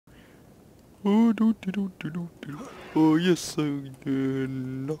Oh, oh yes,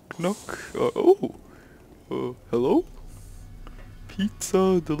 knock knock. Hello?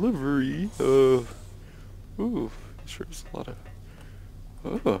 Pizza delivery. Ooh, sure there's a lot of.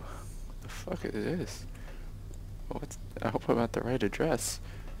 Oh, what the fuck is this? I hope I'm at the right address.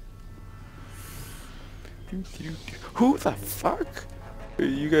 Who the fuck?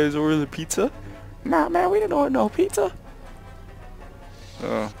 You guys order the pizza? Nah, man, we didn't order no pizza.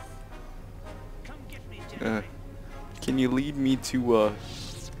 Can you lead me to, what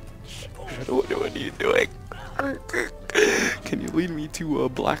are you doing? Can you lead me to,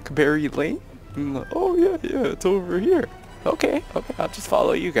 Blackberry Lane? Oh, yeah, it's over here. Okay, I'll just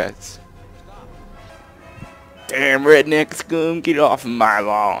follow you guys. Damn redneck scum, get off of my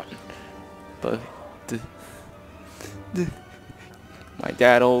lawn. But, my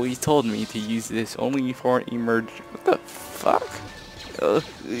dad always told me to use this only for an emergency. What the fuck?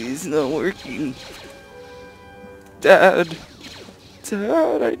 It's not working. Dad,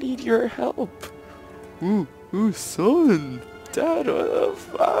 I need your help. Ooh, son. Dad, what the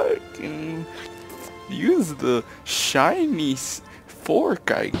fuck? Use the shiny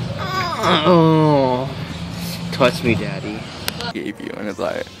fork I Touch me, Daddy. gave you, and it's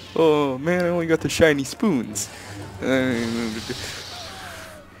like, oh man, I only got the shiny spoons.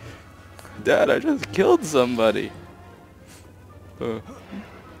 Dad, I just killed somebody. Oh,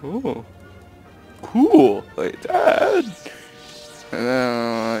 cool. Like, Dad. And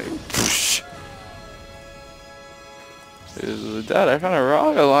then, Dad, I found a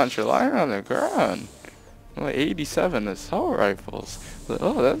rocket launcher lying on the ground. Like 87 assault rifles.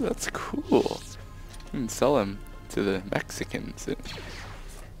 Oh, that's cool. You can sell them to the Mexicans.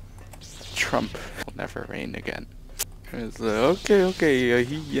 Trump will never reign again. It's like, okay,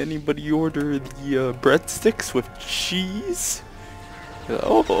 anybody order the breadsticks with cheese?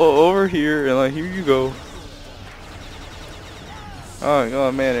 Oh, over here, and like, here you go.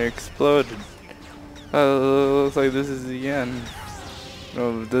 Oh man, it exploded. Looks like this is the end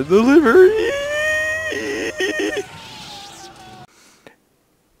of the delivery.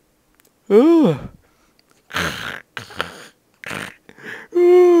 Oh.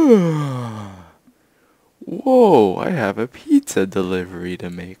 Whoa, I have a pizza delivery to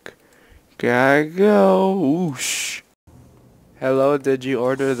make. Gotta go. Whoosh. Hello, did you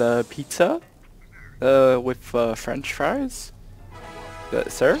order the pizza? With French fries?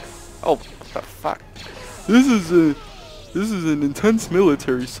 Sir? Oh, what the fuck? This is an intense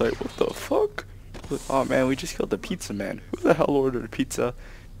military site. What the fuck? Oh man, we just killed the pizza man. Who the hell ordered pizza?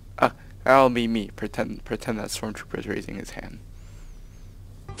 That'll be me. Pretend that Stormtrooper's raising his hand.